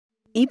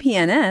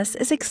EPNS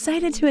is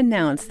excited to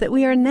announce that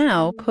we are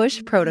now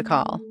Push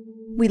Protocol.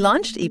 We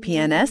launched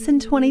EPNS in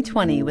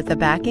 2020 with the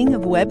backing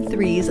of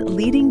Web3's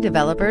leading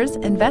developers,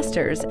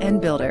 investors,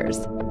 and builders.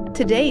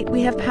 To date,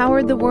 we have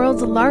powered the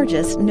world's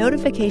largest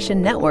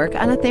notification network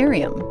on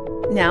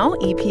Ethereum. Now,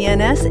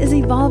 EPNS is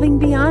evolving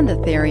beyond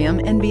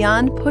Ethereum and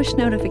beyond push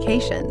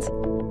notifications.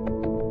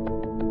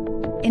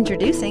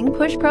 Introducing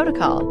Push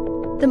Protocol,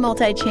 the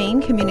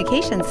multi-chain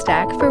communication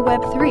stack for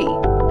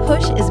Web3.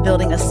 Push is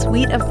building a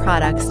suite of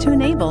products to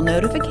enable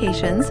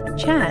notifications,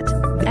 chat,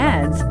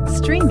 ads,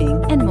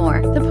 streaming, and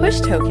more. The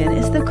Push token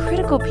is the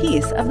critical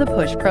piece of the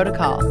Push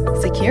protocol,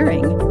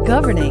 securing,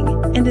 governing,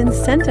 and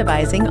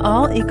incentivizing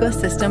all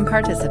ecosystem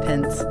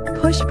participants.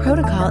 Push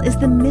protocol is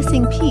the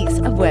missing piece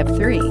of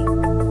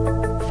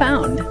Web3.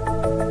 Found.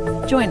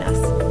 Join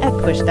us at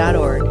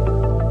push.org.